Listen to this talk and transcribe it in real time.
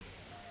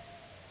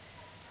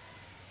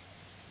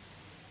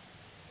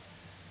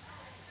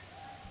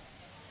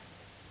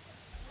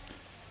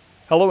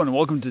Hello and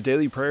welcome to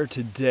Daily Prayer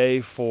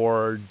today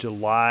for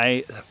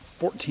July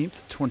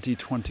 14th,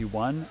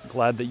 2021.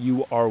 Glad that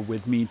you are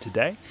with me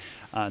today.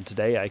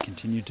 Today I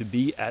continue to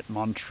be at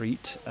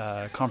Montreat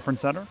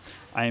Conference Center.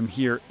 I am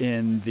here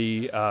in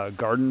the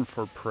garden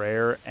for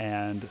prayer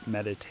and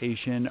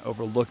meditation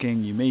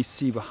overlooking, you may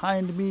see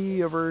behind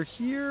me over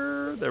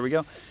here, there we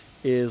go,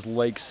 is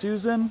Lake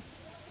Susan.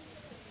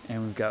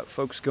 And we've got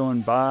folks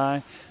going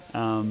by.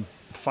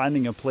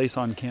 Finding a place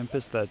on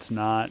campus that's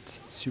not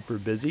super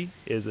busy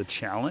is a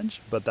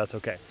challenge, but that's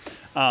okay.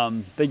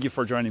 Thank you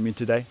for joining me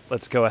today.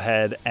 Let's go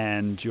ahead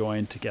and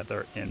join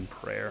together in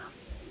prayer.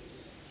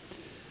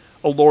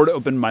 O Lord,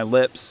 open my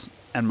lips,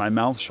 and my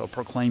mouth shall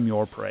proclaim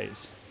your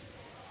praise.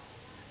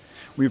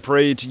 We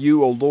pray to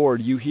you, O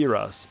Lord, you hear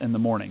us in the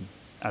morning.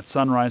 At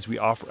sunrise we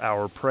offer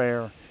our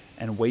prayer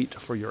and wait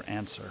for your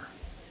answer.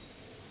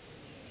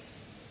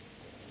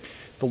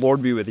 The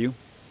Lord be with you,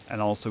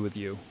 and also with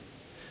you.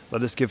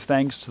 Let us give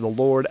thanks to the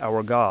Lord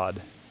our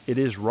God. It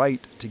is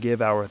right to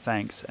give our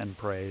thanks and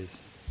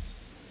praise.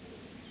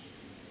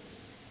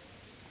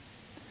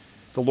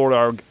 O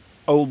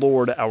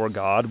Lord our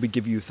God, we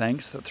give you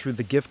thanks that through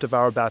the gift of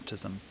our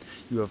baptism,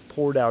 you have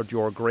poured out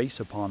your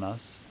grace upon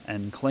us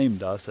and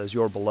claimed us as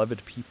your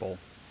beloved people.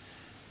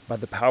 By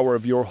the power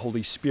of your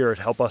Holy Spirit,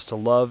 help us to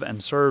love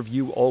and serve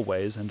you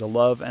always, and to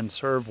love and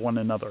serve one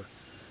another.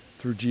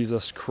 Through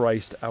Jesus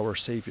Christ our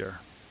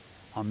Savior.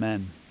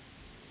 Amen.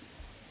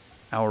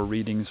 Our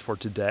readings for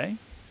today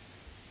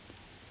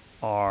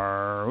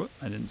are,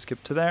 I didn't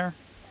skip to there,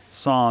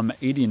 Psalm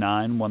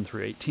 89, 1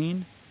 through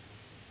 18,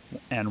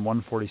 and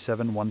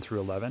 147, 1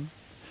 through 11,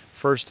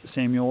 1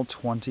 Samuel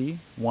 20,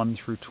 1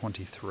 through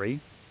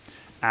 23,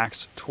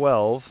 Acts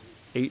 12,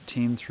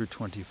 18 through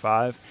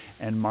 25,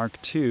 and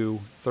Mark 2,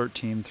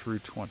 13 through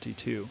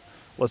 22.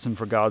 Listen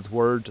for God's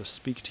word to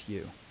speak to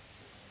you.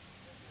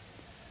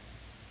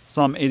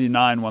 Psalm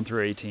 89, 1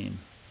 through 18.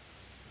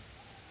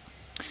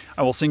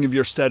 I will sing of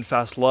your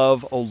steadfast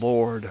love, O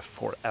Lord,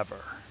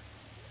 forever.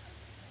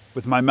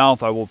 With my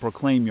mouth I will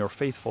proclaim your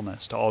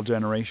faithfulness to all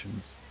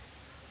generations.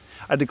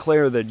 I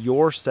declare that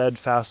your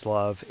steadfast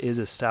love is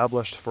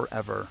established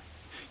forever.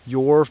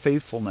 Your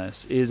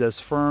faithfulness is as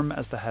firm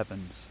as the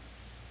heavens.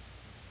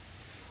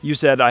 You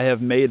said, I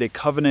have made a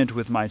covenant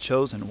with my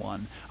chosen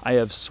one. I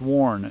have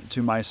sworn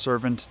to my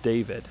servant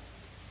David.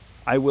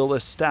 I will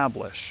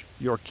establish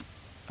your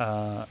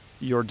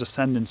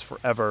descendants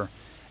forever,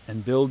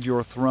 and build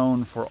your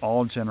throne for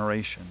all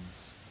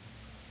generations.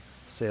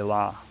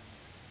 Selah.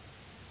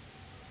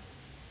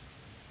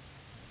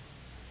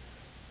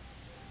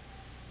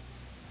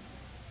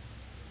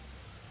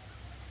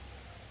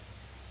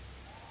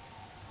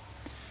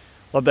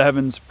 Let the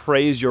heavens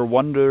praise your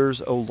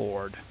wonders, O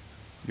Lord,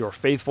 your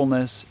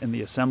faithfulness in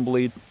the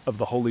assembly of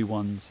the holy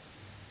ones.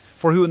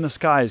 For who in the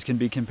skies can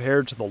be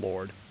compared to the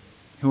Lord?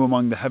 Who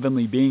among the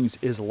heavenly beings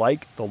is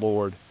like the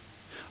Lord?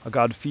 A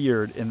God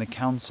feared in the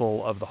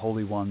council of the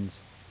holy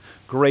ones,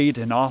 great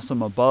and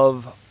awesome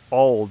above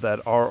all that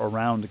are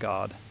around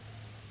God.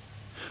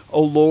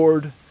 O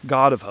Lord,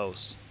 God of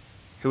hosts,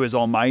 who is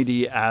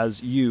almighty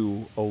as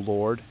you, O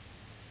Lord,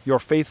 your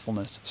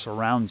faithfulness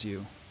surrounds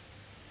you.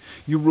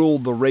 You rule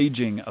the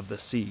raging of the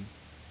sea.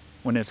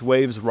 When its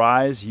waves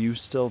rise, you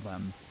still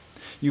them.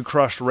 You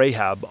crushed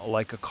Rahab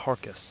like a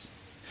carcass.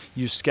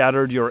 You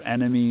scattered your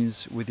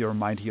enemies with your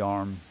mighty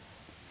arm.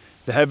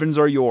 The heavens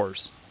are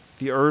yours.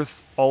 The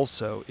earth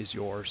also is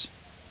yours.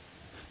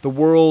 The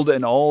world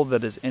and all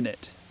that is in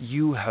it,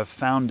 you have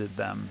founded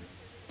them.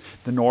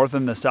 The north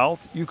and the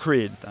south, you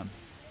created them.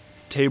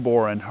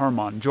 Tabor and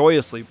Hermon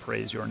joyously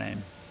praise your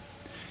name.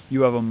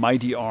 You have a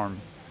mighty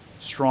arm.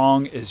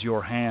 Strong is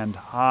your hand,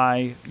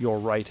 high your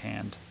right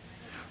hand.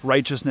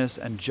 Righteousness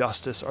and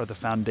justice are the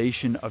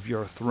foundation of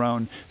your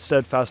throne.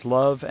 Steadfast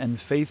love and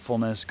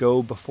faithfulness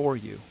go before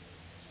you.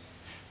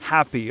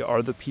 Happy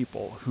are the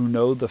people who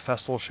know the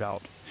festal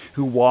shout,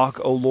 who walk,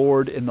 O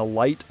Lord, in the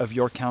light of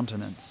your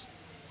countenance.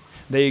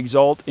 They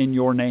exalt in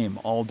your name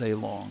all day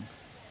long,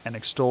 and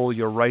extol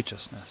your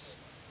righteousness.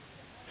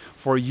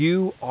 For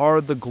you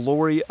are the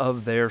glory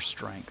of their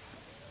strength.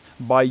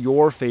 By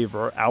your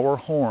favor our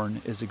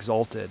horn is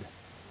exalted.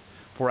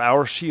 For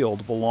our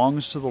shield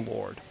belongs to the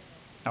Lord,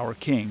 our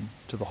King,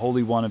 to the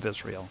Holy One of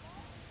Israel.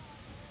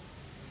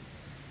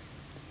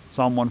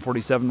 Psalm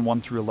 147,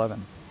 1 through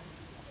 11.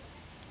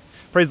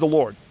 Praise the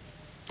Lord.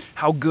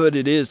 How good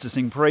it is to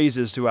sing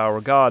praises to our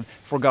God,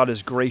 for God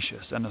is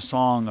gracious, and a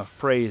song of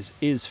praise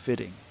is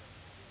fitting.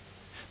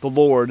 The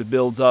Lord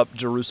builds up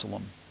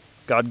Jerusalem.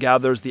 God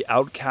gathers the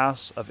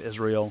outcasts of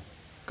Israel.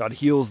 God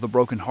heals the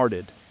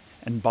brokenhearted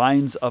and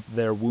binds up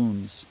their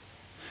wounds.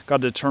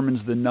 God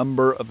determines the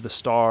number of the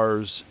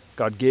stars.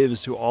 God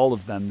gives to all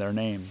of them their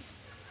names.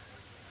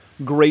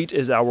 Great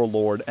is our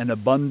Lord and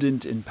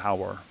abundant in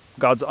power.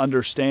 God's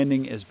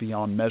understanding is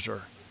beyond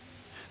measure.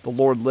 The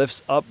Lord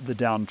lifts up the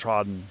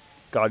downtrodden.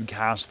 God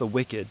casts the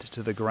wicked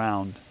to the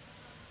ground.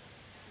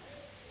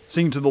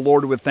 Sing to the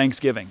Lord with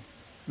thanksgiving.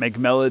 Make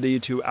melody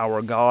to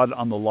our God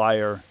on the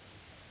lyre.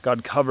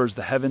 God covers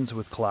the heavens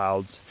with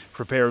clouds,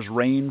 prepares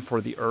rain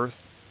for the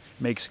earth,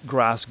 makes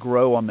grass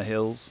grow on the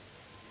hills.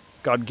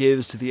 God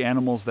gives to the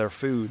animals their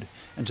food,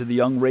 and to the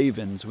young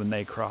ravens when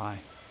they cry.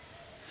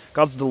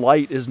 God's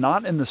delight is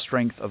not in the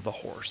strength of the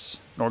horse,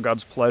 nor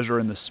God's pleasure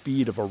in the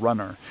speed of a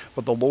runner,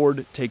 but the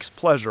Lord takes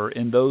pleasure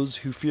in those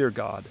who fear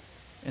God,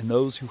 in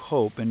those who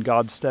hope in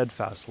God's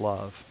steadfast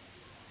love.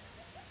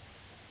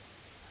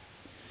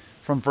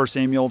 From 1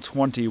 Samuel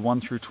 20,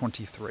 1 through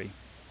 23.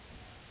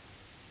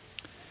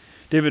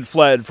 David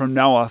fled from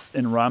Naioth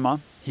in Ramah.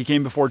 He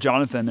came before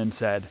Jonathan and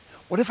said,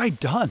 "What have I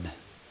done?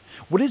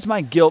 What is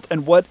my guilt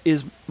and what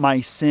is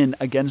my sin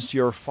against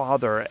your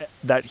father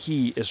that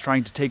he is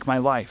trying to take my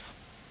life?"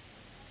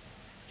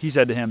 He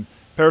said to him,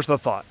 "Perish the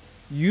thought.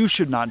 You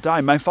should not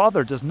die. My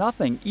father does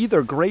nothing,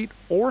 either great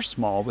or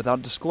small,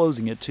 without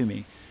disclosing it to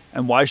me.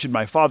 And why should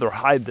my father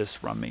hide this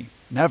from me?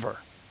 Never."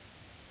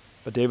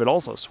 But David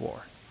also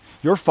swore,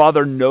 "Your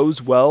father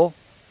knows well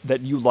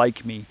that you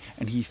like me,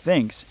 and he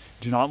thinks,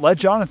 'Do not let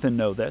Jonathan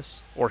know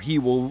this, or he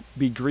will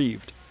be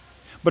grieved.'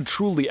 But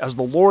truly, as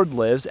the Lord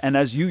lives, and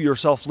as you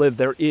yourself live,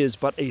 there is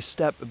but a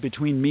step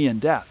between me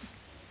and death."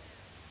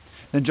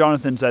 Then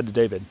Jonathan said to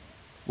David,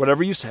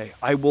 "Whatever you say,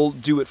 I will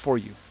do it for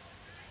you."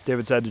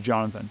 David said to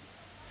Jonathan,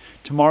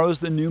 "Tomorrow is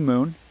the new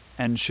moon,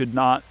 and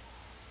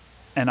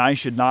I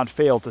should not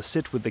fail to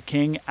sit with the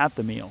king at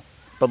the meal.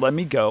 But let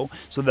me go,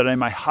 so that I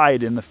may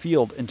hide in the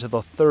field until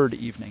the third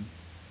evening.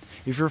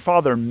 If your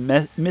father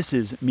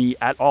misses me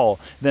at all,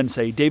 then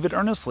say, 'David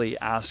earnestly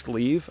asked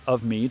leave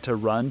of me to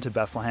run to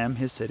Bethlehem,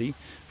 his city,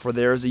 for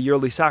there is a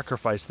yearly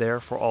sacrifice there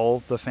for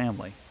all the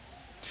family.'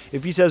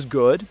 If he says,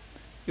 'Good,'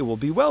 it will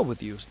be well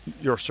with you,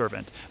 your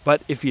servant.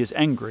 But if he is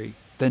angry,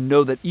 then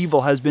know that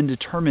evil has been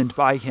determined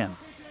by him.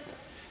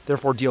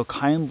 Therefore deal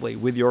kindly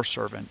with your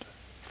servant,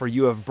 for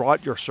you have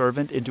brought your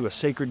servant into a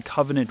sacred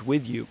covenant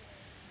with you.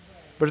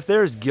 But if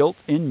there is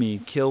guilt in me,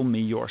 kill me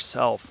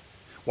yourself.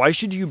 Why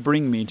should you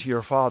bring me to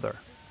your father?"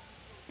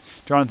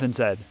 Jonathan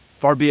said,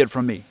 "Far be it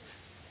from me.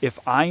 If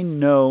I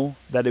know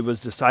that it was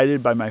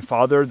decided by my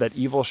father that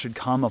evil should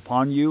come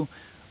upon you,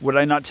 would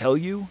I not tell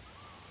you?"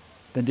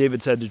 Then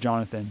David said to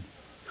Jonathan,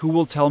 "Who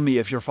will tell me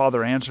if your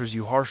father answers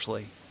you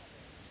harshly?"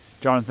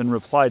 Jonathan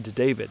replied to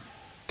David,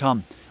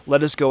 "Come,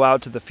 let us go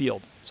out to the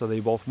field." So they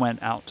both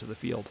went out to the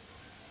field.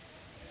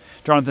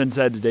 Jonathan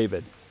said to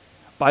David,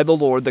 "By the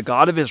Lord, the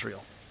God of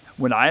Israel,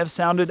 when I have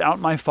sounded out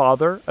my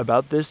father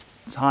about this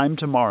time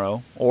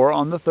tomorrow, or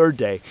on the third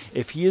day,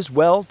 if he is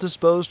well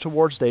disposed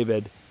towards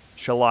David,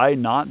 shall I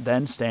not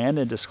then stand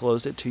and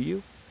disclose it to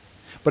you?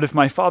 But if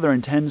my father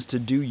intends to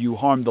do you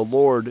harm, the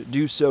Lord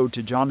do so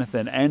to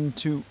Jonathan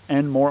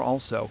and more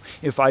also,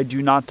 if I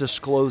do not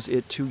disclose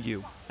it to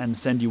you and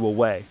send you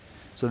away,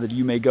 so that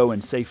you may go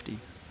in safety.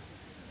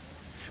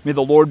 May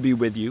the Lord be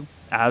with you,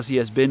 as he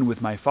has been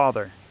with my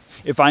father.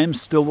 If I am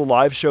still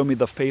alive, show me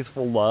the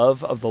faithful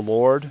love of the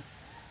Lord.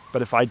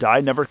 But if I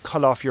die, never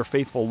cut off your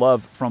faithful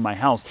love from my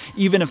house,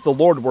 even if the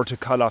Lord were to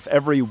cut off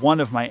every one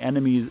of my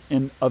enemies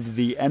and of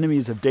the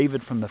enemies of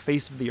David from the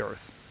face of the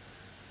earth."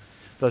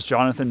 Thus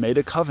Jonathan made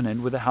a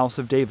covenant with the house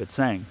of David,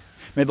 saying,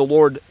 "May the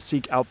Lord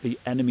seek out the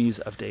enemies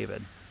of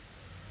David."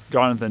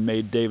 Jonathan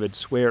made David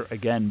swear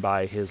again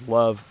by his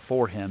love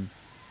for him,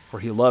 for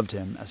he loved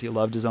him as he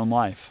loved his own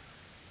life.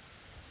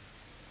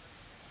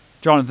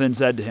 Jonathan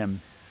said to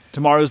him,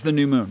 "Tomorrow is the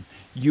new moon.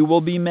 You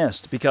will be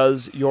missed,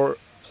 because your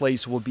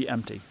place will be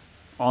empty.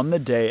 On the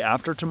day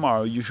after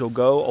tomorrow you shall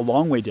go a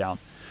long way down.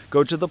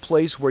 Go to the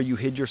place where you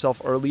hid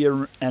yourself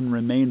earlier and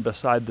remain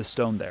beside the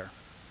stone there.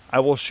 I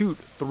will shoot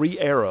 3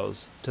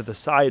 arrows to the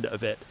side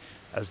of it,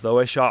 as though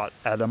I shot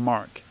at a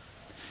mark.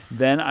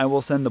 Then I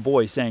will send the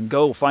boy, saying,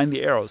 'Go, find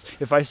the arrows.'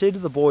 If I say to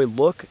the boy,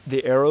 'Look,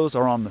 the arrows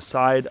are on the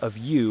side of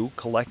you,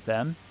 collect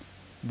them,'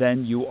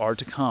 then you are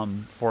to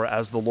come, for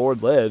as the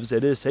Lord lives,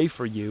 it is safe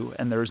for you,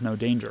 and there is no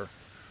danger.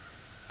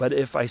 But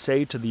if I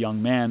say to the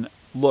young man,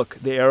 'Look,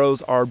 the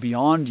arrows are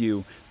beyond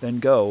you,' then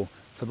go,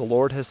 for the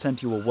Lord has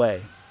sent you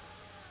away.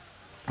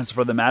 As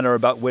for the matter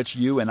about which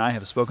you and I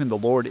have spoken, the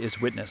Lord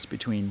is witness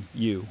between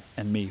you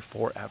and me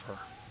forever."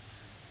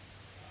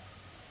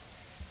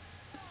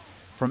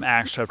 From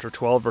Acts chapter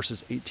 12,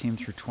 verses 18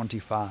 through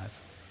 25.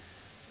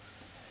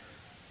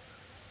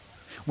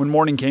 When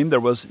morning came, there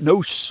was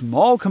no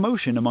small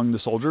commotion among the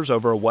soldiers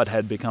over what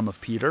had become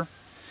of Peter.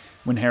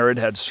 When Herod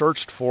had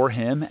searched for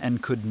him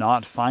and could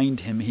not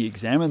find him, he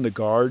examined the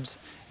guards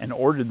and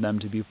ordered them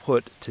to be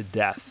put to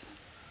death.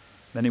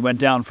 Then he went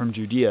down from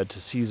Judea to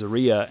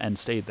Caesarea and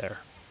stayed there.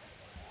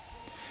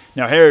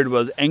 Now Herod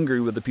was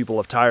angry with the people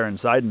of Tyre and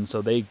Sidon,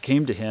 so they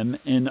came to him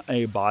in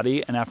a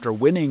body, and after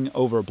winning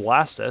over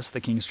Blastus, the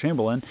king's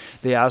chamberlain,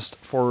 they asked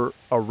for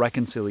a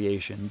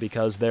reconciliation,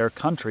 because their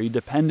country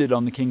depended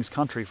on the king's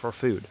country for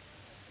food.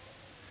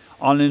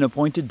 On an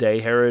appointed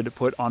day, Herod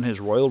put on his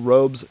royal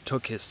robes,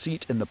 took his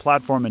seat in the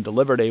platform, and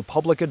delivered a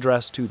public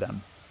address to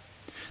them.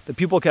 The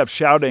people kept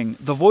shouting,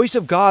 "The voice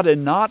of God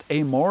and not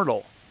a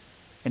mortal."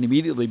 And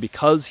immediately,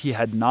 because he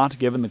had not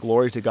given the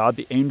glory to God,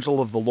 the angel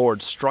of the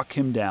Lord struck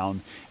him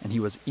down, and he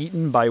was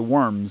eaten by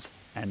worms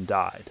and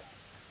died.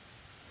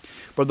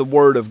 But the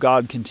word of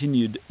God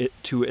continued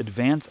to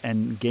advance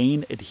and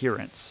gain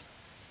adherents.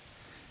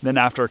 Then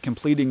after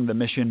completing the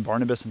mission,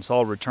 Barnabas and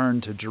Saul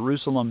returned to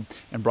Jerusalem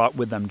and brought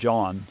with them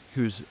John,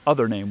 whose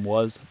other name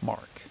was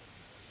Mark.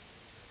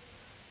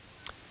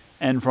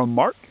 And from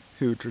Mark,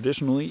 who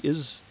traditionally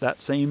is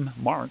that same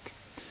Mark,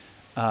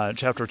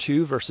 chapter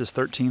 2, verses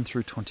 13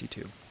 through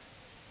 22.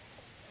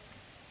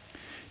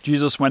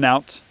 Jesus went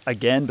out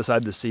again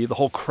beside the sea. The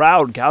whole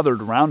crowd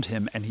gathered around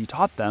him, and he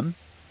taught them.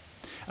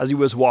 As he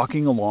was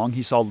walking along,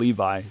 he saw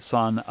Levi,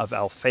 son of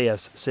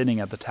Alphaeus, sitting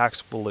at the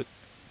tax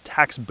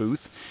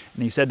booth,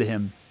 and he said to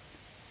him,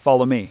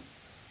 "Follow me."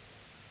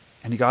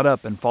 And he got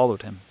up and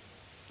followed him.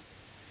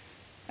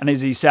 And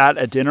as he sat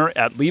at dinner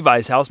at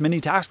Levi's house, many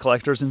tax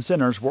collectors and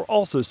sinners were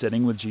also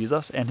sitting with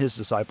Jesus and his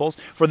disciples,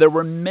 for there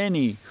were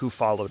many who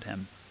followed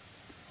him.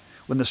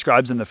 When the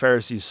scribes and the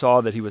Pharisees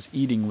saw that he was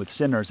eating with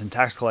sinners and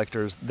tax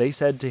collectors, they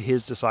said to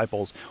his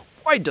disciples,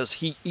 "Why does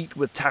he eat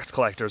with tax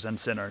collectors and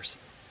sinners?"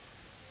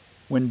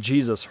 When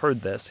Jesus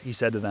heard this, he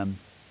said to them,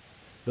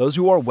 "Those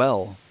who are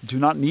well do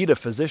not need a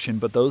physician,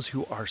 but those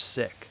who are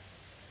sick.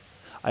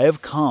 I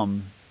have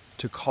come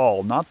to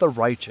call not the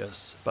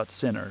righteous, but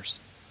sinners."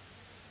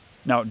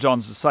 Now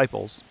John's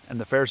disciples and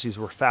the Pharisees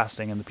were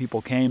fasting, and the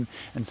people came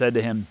and said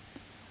to him,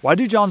 "Why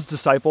do John's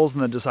disciples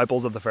and the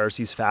disciples of the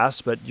Pharisees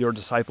fast, but your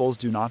disciples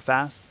do not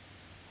fast?"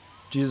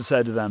 Jesus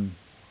said to them,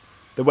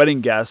 "The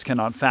wedding guests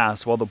cannot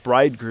fast while the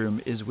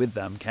bridegroom is with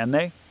them, can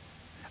they?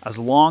 As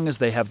long as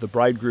they have the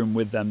bridegroom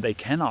with them, they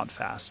cannot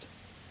fast.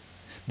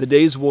 The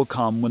days will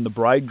come when the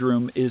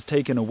bridegroom is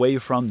taken away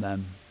from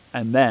them,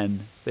 and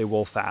then they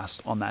will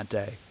fast on that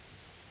day.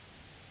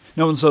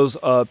 No one sews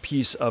a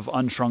piece of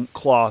unshrunk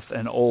cloth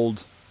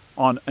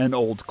on an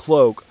old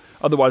cloak,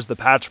 otherwise the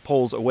patch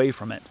pulls away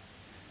from it.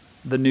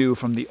 The new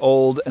from the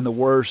old, and the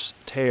worse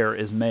tear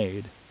is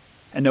made.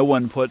 And no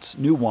one puts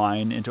new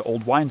wine into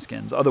old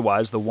wineskins,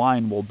 otherwise the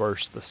wine will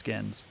burst the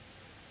skins,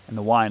 and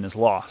the wine is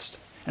lost,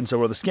 and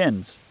so are the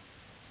skins.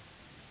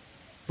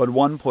 But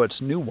one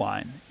puts new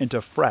wine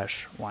into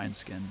fresh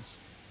wineskins."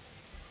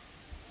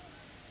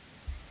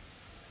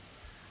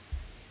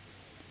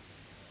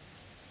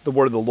 The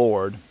word of the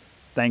Lord.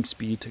 Thanks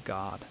be to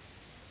God.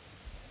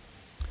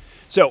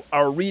 So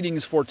our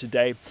readings for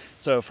today.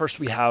 So first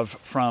we have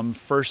from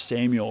 1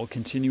 Samuel,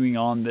 continuing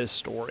on this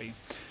story.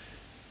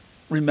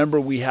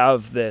 Remember, we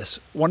have this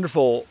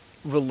wonderful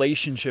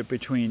relationship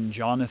between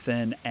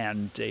Jonathan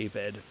and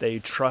David. They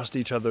trust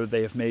each other.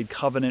 They have made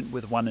covenant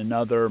with one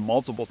another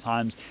multiple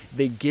times.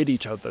 They get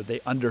each other. They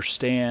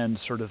understand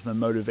sort of the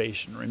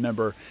motivation.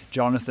 Remember,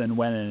 Jonathan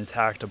went and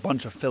attacked a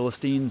bunch of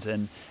Philistines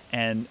and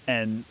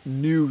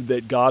knew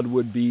that God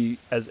would be,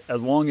 as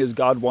long as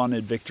God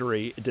wanted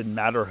victory, it didn't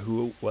matter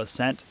who was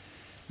sent.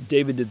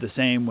 David did the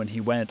same when he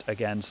went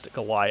against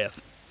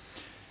Goliath.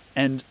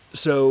 And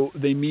so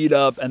they meet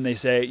up and they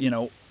say,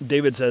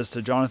 David says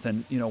to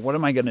Jonathan, "What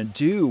am I going to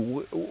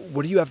do?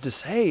 What do you have to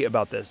say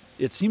about this?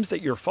 It seems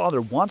that your father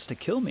wants to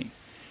kill me."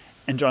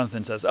 And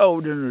Jonathan says,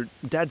 "Oh, no,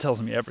 Dad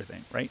tells me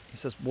everything," right? He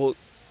says, "Well,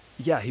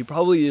 yeah, he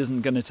probably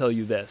isn't going to tell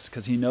you this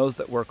because he knows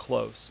that we're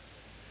close.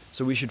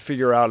 So we should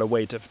figure out a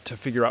way to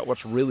figure out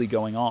what's really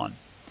going on."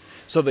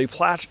 So they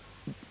platch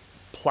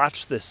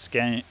this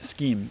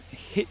scheme.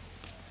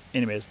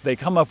 Anyways, they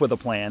come up with a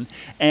plan,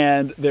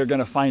 and they're going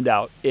to find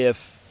out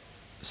if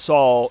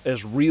Saul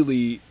is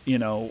really,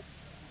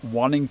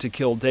 wanting to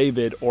kill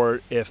David,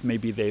 or if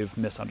maybe they've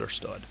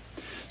misunderstood.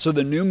 So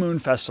the New Moon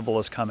Festival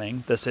is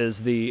coming. This is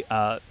the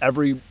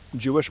every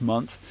Jewish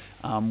month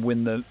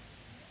when the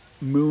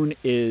moon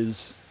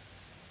is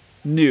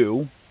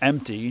new,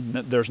 empty,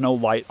 there's no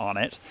light on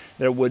it,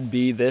 there would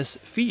be this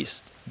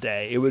feast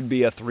day. It would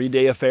be a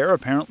 3-day affair,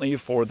 apparently,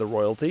 for the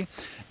royalty,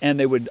 and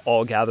they would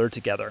all gather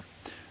together.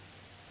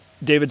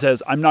 David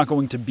says, "I'm not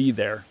going to be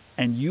there,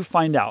 and you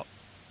find out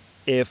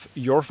if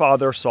your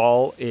father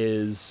Saul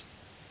is,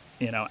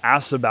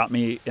 asks about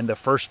me in the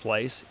first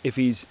place, if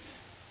he's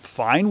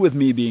fine with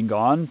me being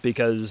gone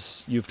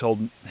because you've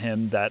told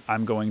him that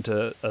I'm going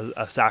to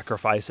a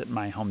sacrifice at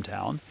my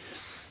hometown.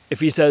 If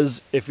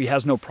he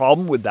has no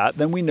problem with that,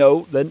 then we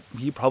know that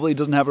he probably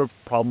doesn't have a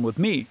problem with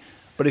me.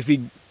 But if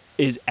he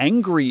is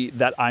angry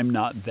that I'm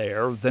not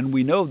there, then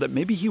we know that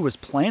maybe he was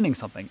planning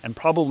something, and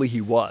probably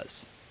he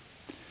was."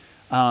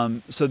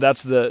 So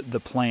that's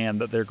the plan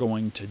that they're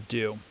going to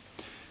do.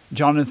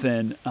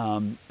 Jonathan,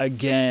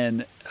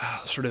 again,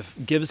 sort of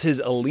gives his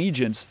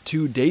allegiance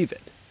to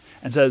David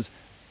and says,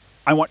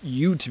 "I want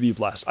you to be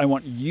blessed. I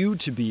want you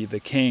to be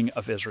the king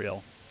of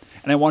Israel.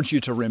 And I want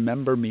you to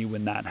remember me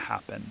when that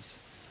happens.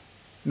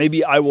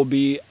 Maybe I will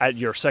be at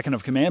your second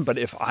of command, but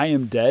if I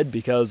am dead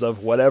because of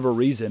whatever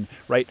reason,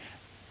 right,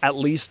 at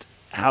least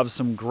have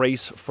some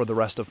grace for the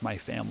rest of my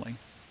family."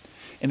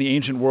 In the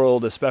ancient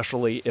world,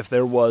 especially, if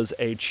there was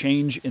a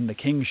change in the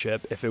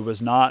kingship, if it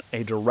was not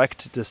a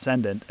direct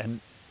descendant,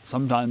 and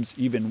sometimes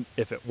even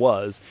if it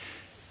was,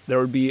 there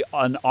would be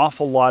an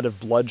awful lot of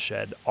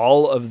bloodshed.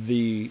 All of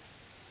the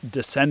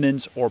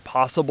descendants or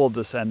possible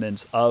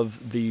descendants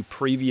of the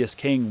previous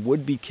king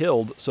would be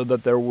killed so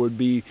that there would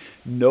be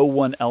no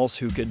one else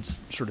who could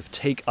sort of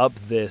take up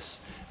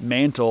this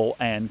mantle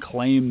and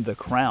claim the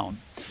crown.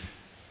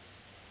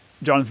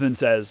 Jonathan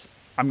says,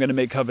 I'm going to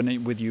make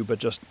covenant with you, but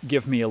just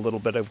give me a little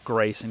bit of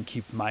grace and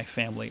keep my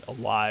family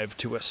alive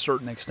to a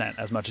certain extent,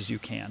 as much as you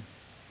can.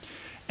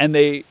 And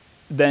they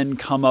then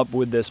come up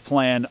with this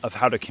plan of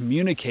how to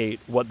communicate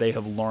what they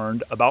have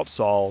learned about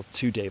Saul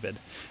to David.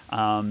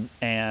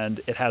 And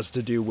it has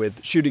to do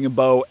with shooting a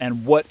bow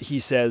and what he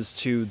says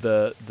to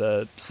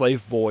the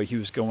slave boy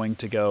who's going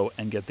to go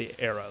and get the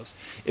arrows.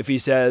 If he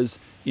says,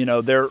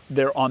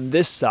 they're on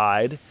this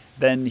side,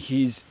 then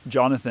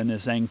Jonathan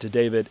is saying to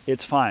David,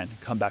 it's fine,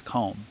 come back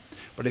home.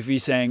 But if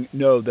he's saying,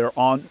 no, they're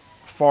on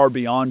far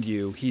beyond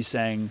you, he's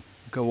saying,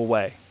 go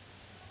away,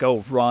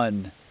 go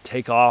run,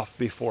 take off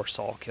before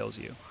Saul kills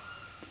you.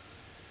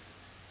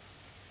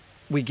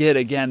 We get,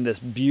 again, this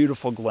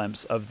beautiful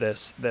glimpse of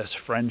this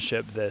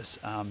friendship, this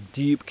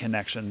deep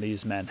connection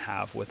these men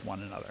have with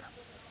one another.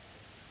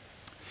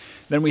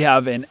 Then we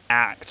have in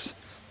Acts,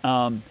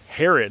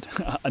 Herod,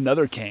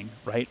 another king,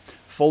 right?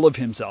 Full of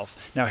himself.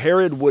 Now,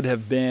 Herod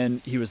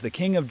he was the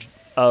king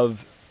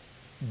of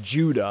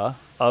Judah,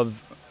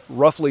 of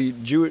roughly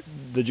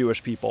the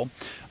Jewish people.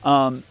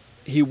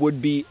 He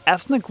would be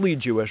ethnically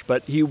Jewish,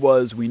 but he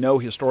was, we know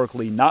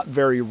historically, not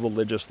very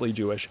religiously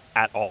Jewish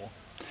at all.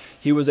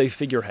 He was a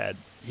figurehead.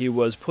 He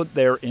was put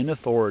there in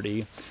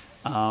authority,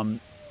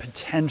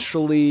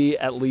 potentially,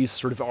 at least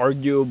sort of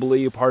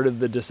arguably, part of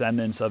the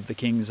descendants of the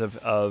kings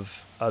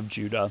of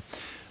Judah,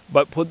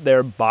 but put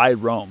there by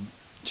Rome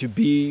to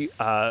be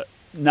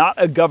not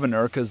a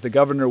governor, because the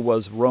governor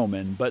was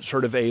Roman, but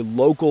sort of a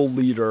local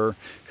leader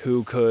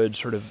who could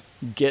sort of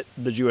get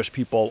the Jewish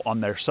people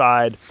on their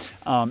side.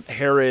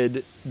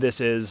 Herod,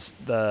 this is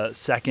the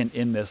second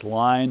in this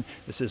line.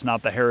 This is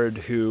not the Herod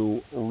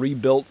who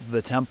rebuilt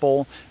the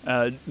temple,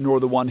 nor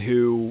the one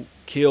who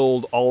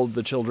killed all of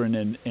the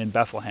children in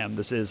Bethlehem.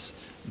 This is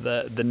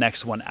the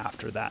next one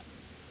after that.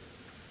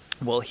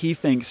 Well, he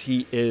thinks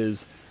he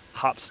is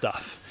hot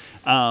stuff.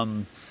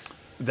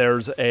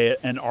 There's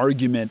an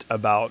argument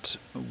about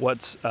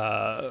what's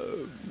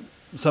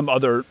some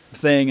other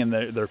thing, and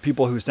there are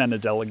people who send a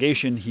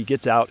delegation. He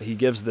gets out, he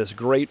gives this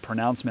great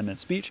pronouncement and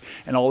speech,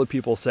 and all the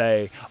people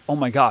say, oh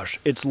my gosh,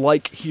 it's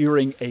like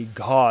hearing a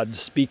god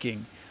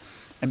speaking.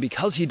 And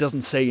because he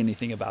doesn't say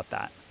anything about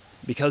that,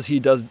 because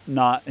he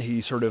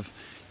sort of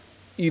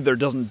either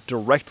doesn't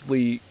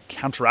directly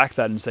counteract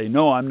that and say,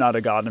 no, I'm not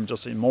a god, I'm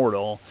just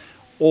immortal,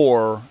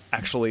 or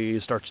actually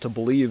starts to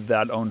believe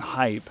that own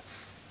hype,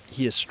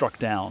 he is struck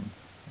down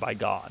by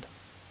God.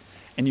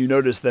 And you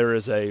notice there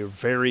is a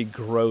very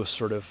gross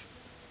sort of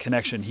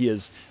connection.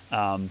 He's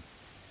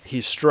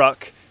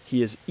struck,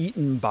 he is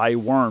eaten by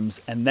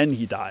worms, and then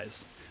he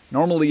dies.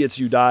 Normally it's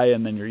you die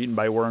and then you're eaten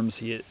by worms.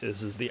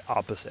 This is the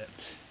opposite.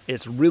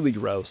 It's really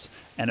gross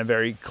and a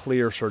very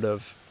clear sort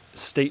of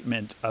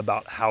statement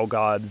about how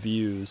God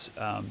views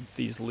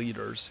these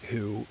leaders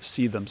who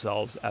see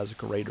themselves as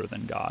greater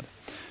than God.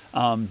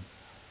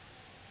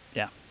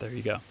 There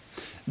you go.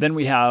 Then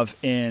we have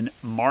in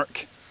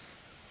Mark,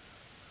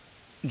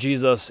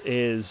 Jesus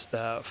is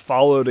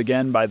followed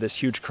again by this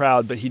huge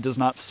crowd, but he does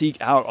not seek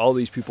out all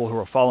these people who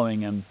are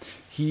following him.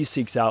 He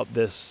seeks out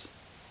this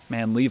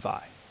man, Levi.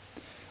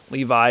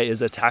 Levi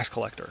is a tax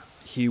collector.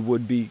 He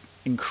would be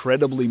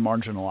incredibly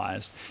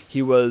marginalized.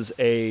 He was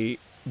a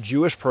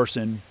Jewish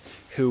person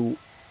who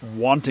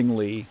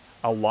wantingly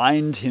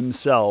aligned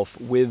himself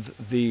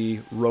with the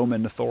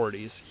Roman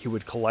authorities. He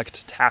would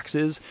collect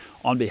taxes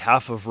on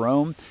behalf of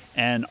Rome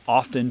and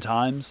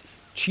oftentimes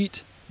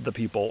cheat the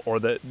people, or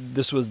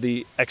this was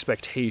the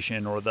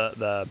expectation or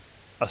the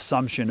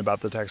assumption about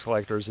the tax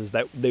collectors, is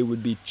that they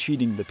would be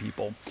cheating the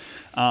people.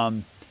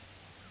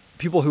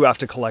 People who have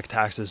to collect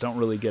taxes don't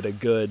really get a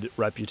good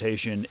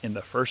reputation in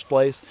the first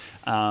place,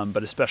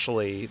 but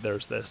especially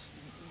there's this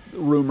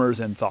rumors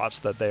and thoughts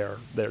that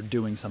they're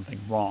doing something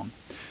wrong.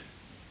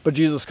 But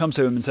Jesus comes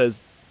to him and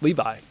says,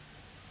 Levi,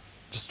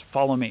 just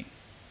follow me.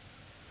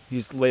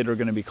 He's later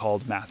going to be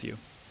called Matthew.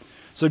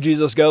 So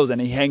Jesus goes and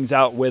he hangs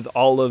out with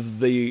all of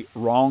the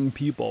wrong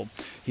people.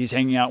 He's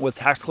hanging out with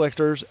tax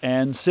collectors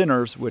and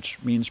sinners,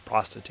 which means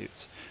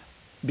prostitutes,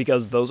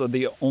 because those are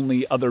the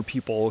only other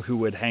people who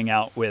would hang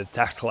out with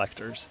tax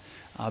collectors.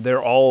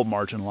 They're all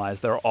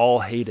marginalized. They're all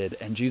hated.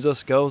 And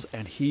Jesus goes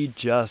and he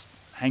just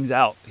hangs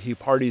out. He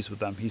parties with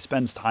them. He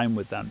spends time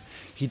with them.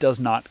 He does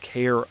not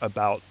care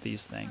about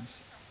these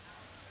things.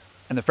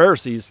 And the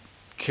Pharisees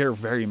care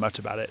very much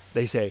about it.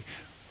 They say,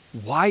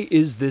 why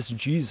is this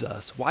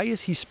Jesus? Why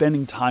is he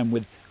spending time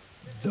with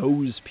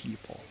those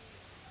people?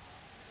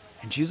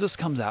 And Jesus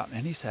comes out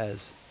and he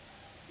says,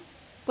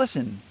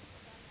 listen,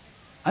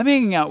 I'm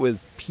hanging out with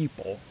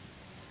people,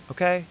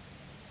 okay?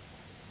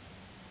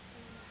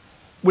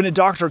 When a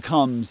doctor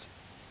comes,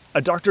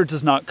 a doctor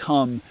does not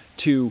come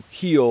to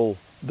heal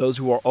those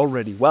who are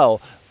already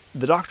well.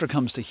 The doctor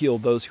comes to heal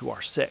those who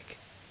are sick.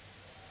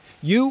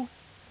 You're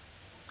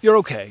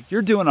okay.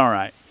 You're doing all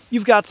right.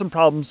 You've got some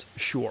problems,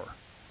 sure,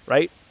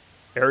 right?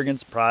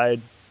 Arrogance,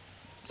 pride,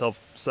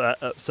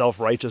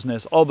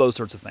 self-righteousness, all those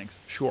sorts of things.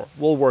 Sure,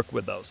 we'll work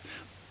with those.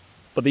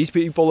 But these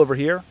people over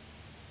here,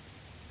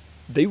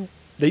 they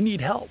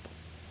need help.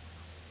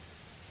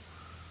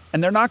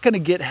 And they're not going to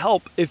get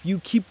help if you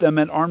keep them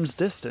at arm's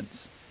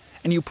distance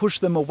and you push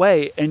them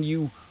away and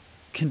you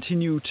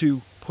continue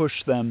to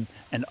push them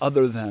and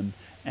other them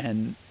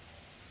and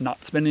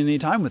not spend any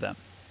time with them.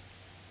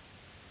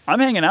 I'm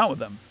hanging out with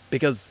them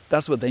because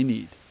that's what they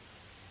need.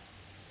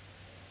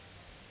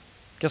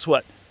 Guess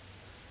what?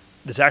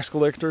 The tax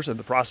collectors and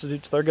the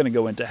prostitutes, they're going to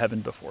go into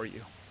heaven before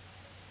you.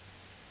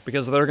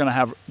 Because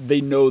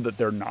they know that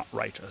they're not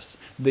righteous.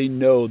 They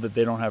know that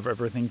they don't have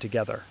everything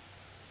together.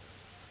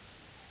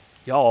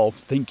 Y'all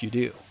think you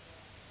do.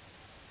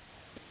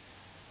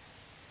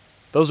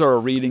 Those are our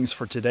readings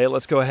for today.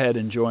 Let's go ahead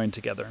and join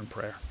together in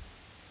prayer.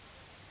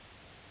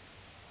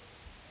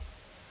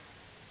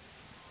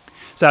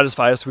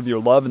 Satisfy us with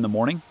your love in the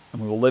morning,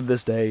 and we will live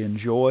this day in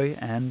joy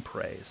and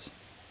praise.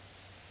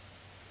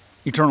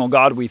 Eternal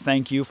God, we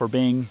thank you for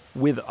being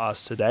with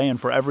us today and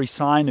for every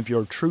sign of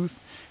your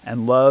truth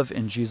and love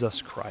in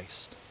Jesus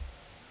Christ.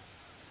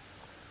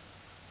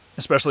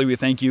 Especially we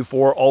thank you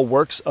for all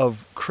works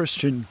of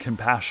Christian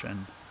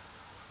compassion.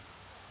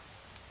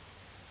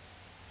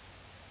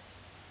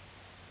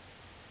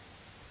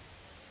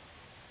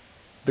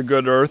 The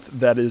good earth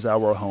that is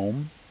our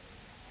home.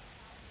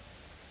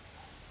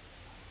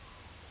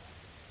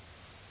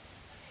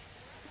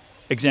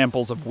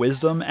 Examples of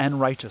wisdom and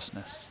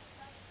righteousness.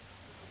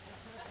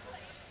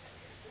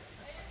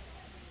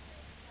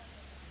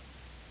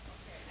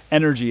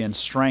 Energy and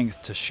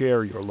strength to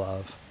share your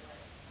love.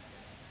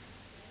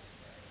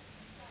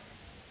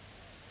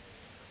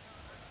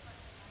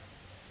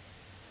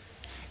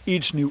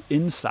 Each new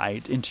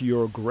insight into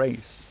your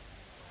grace.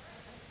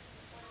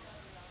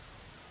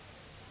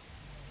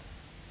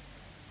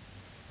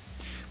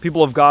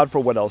 People of God, for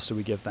what else do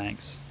we give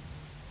thanks?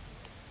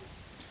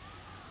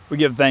 We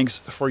give thanks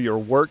for your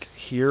work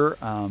here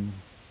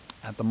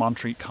at the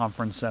Montreat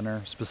Conference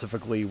Center,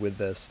 specifically with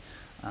this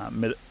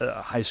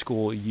high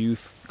school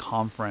youth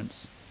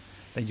conference.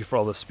 Thank you for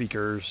all the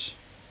speakers,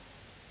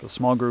 for the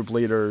small group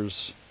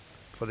leaders,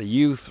 for the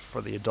youth,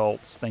 for the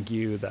adults. Thank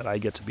you that I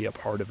get to be a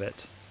part of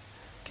it.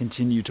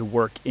 Continue to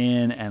work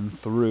in and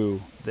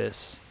through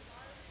this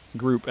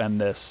group and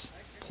this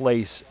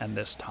place and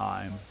this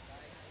time.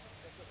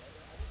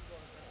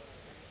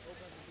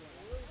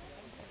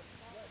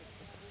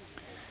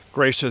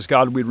 Gracious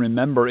God, we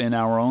remember in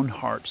our own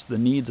hearts the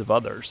needs of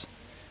others,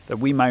 that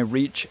we might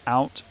reach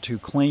out to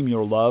claim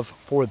your love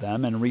for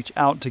them and reach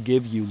out to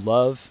give you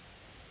love,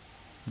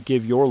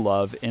 give your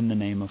love in the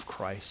name of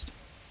Christ.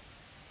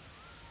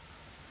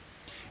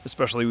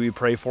 Especially we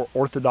pray for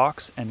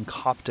Orthodox and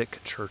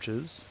Coptic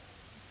churches.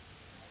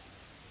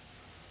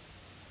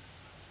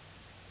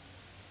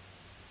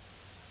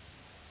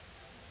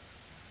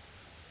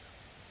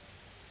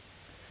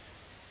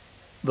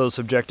 Those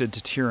subjected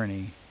to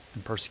tyranny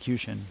and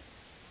persecution.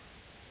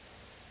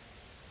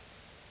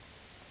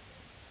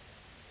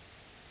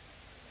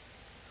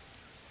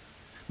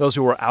 Those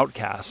who are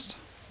outcast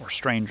or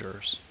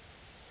strangers.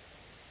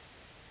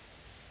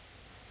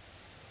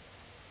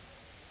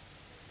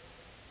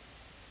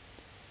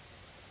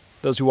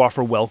 Those who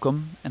offer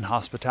welcome and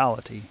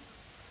hospitality.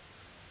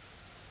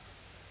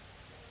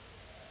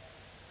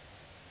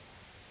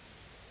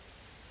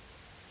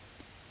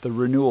 The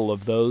renewal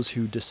of those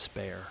who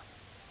despair.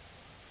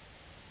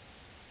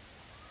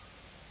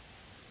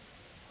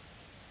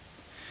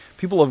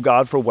 People of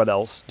God, for what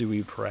else do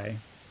we pray?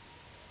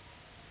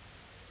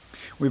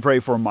 We pray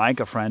for Mike,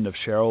 a friend of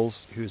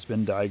Cheryl's, who's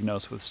been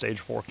diagnosed with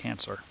stage 4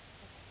 cancer.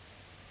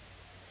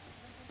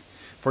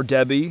 For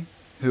Debbie,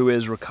 who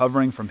is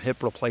recovering from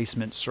hip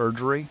replacement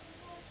surgery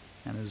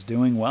and is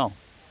doing well.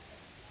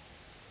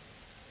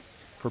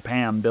 For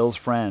Pam, Bill's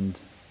friend,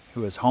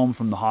 who is home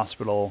from the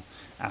hospital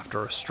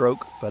after a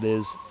stroke but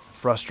is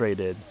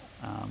frustrated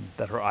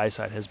that her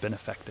eyesight has been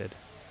affected.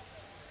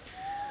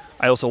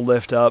 I also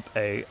lift up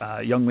a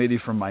young lady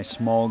from my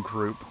small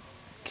group,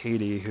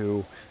 Katie,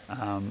 who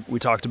we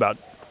talked about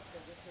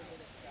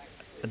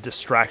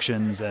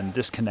distractions and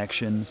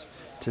disconnections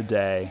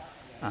today.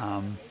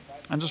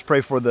 And just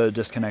pray for the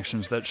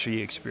disconnections that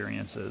she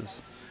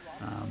experiences.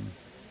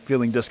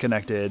 Feeling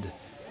disconnected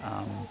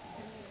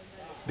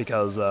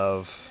because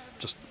of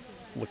just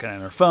looking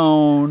at her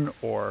phone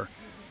or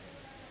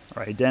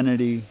her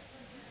identity,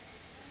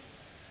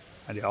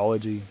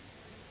 ideology,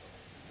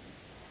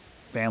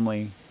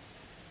 family,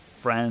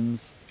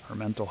 friends, her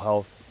mental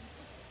health,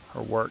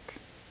 her work.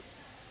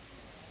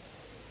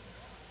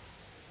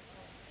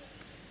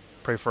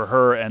 Pray for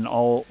her and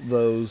all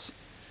those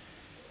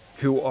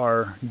who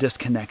are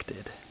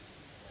disconnected.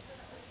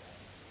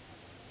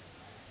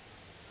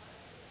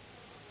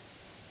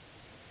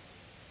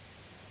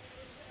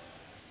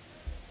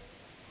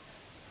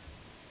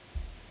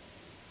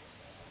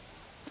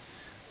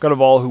 God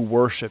of all who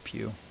worship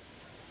you,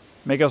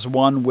 make us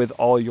one with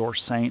all your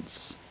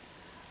saints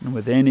and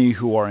with any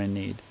who are in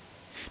need.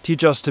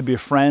 Teach us to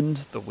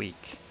befriend the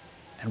weak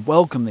and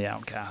welcome the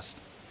outcast,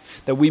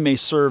 that we may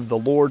serve the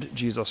Lord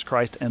Jesus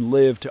Christ and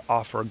live to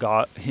offer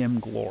Him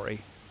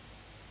glory.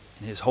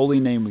 In His holy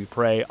name we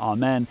pray,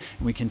 Amen.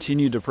 And we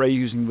continue to pray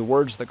using the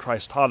words that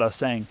Christ taught us,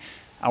 saying,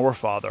 Our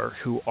Father,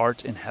 who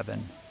art in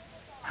heaven,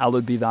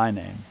 hallowed be thy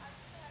name.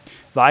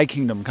 Thy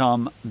kingdom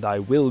come, thy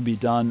will be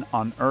done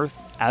on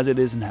earth as it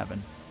is in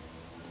heaven.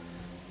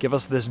 Give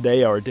us this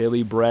day our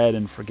daily bread,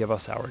 and forgive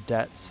us our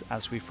debts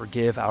as we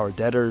forgive our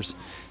debtors.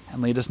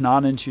 And lead us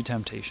not into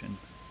temptation,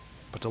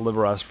 but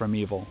deliver us from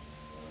evil.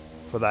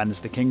 For thine is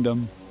the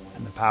kingdom,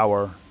 and the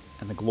power,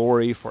 and the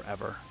glory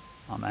forever.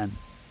 Amen.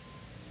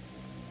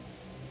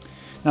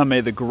 Now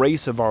may the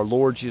grace of our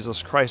Lord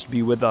Jesus Christ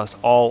be with us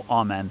all.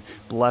 Amen.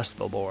 Bless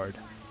the Lord.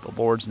 The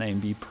Lord's name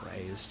be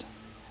praised.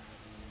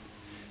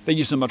 Thank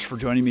you so much for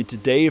joining me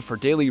today for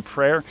daily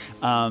prayer.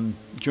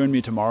 Join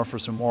me tomorrow for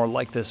some more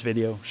like this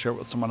video. Share it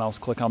with someone else.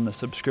 Click on the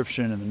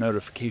subscription and the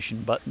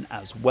notification button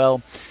as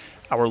well.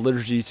 Our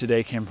liturgy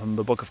today came from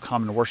the Book of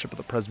Common Worship of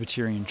the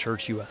Presbyterian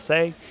Church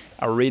USA.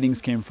 Our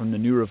readings came from the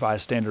New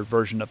Revised Standard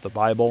Version of the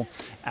Bible.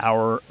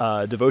 Our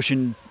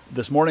devotion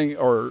this morning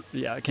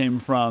came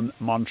from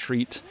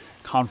Montreat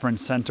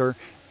Conference Center.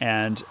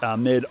 And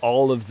amid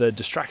all of the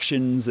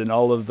distractions and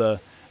all of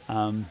the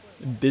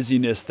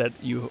busyness that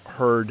you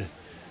heard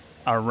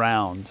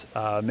around,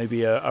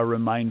 maybe a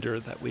reminder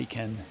that we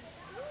can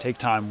take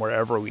time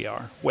wherever we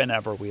are,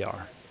 whenever we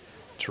are,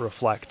 to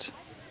reflect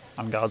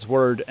on God's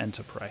Word and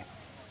to pray.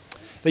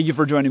 Thank you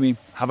for joining me.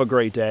 Have a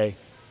great day.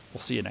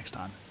 We'll see you next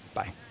time.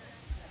 Bye.